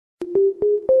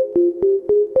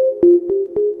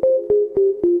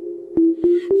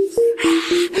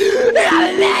I'm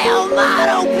a male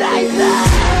model, baby.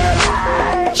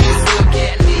 Just look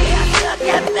at me, look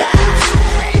at me.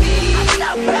 I'm so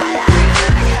pretty.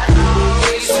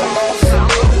 Always rolls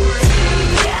all over me.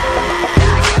 I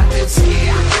got them ski,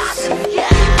 I got some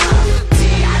girls.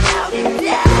 I know you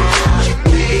now. You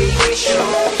made me show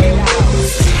you out.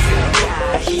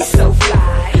 He's so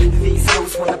fly. These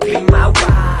hoes wanna be my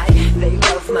ride. They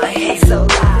love my hazel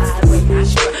eyes. When I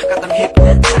sure got them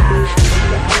hypnotized.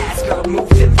 Ass girl, move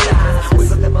them thighs.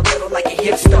 Wiggle them a little like your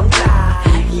hips don't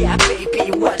lie. Yeah,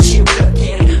 baby, what you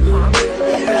cooking? I'm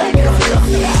really like a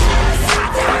fluffy.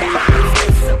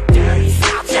 So dirty,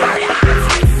 so dirty,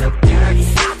 so dirty,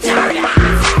 so dirty,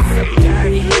 so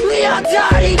dirty. We are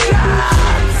dirty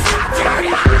girls. So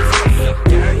dirty, so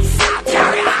dirty, so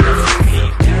dirty, so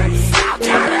dirty, so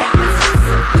dirty.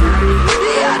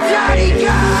 We are dirty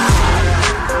girls.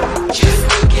 Just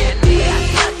look at me,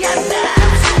 look at me.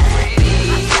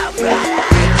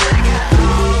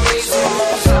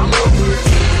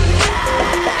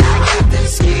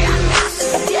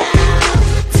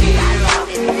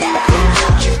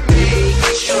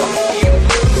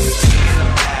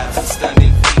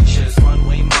 Stunning features,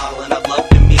 runway model, and I'd love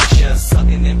to meet ya.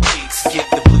 Sucking them cheeks, get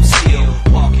the blue steel.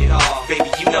 Walk it off, baby,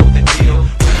 you know the deal.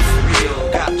 Running for real,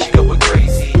 got you going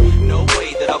crazy. No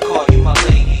way that I'll call you my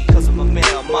lady, 'cause I'm a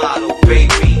male model,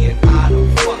 baby.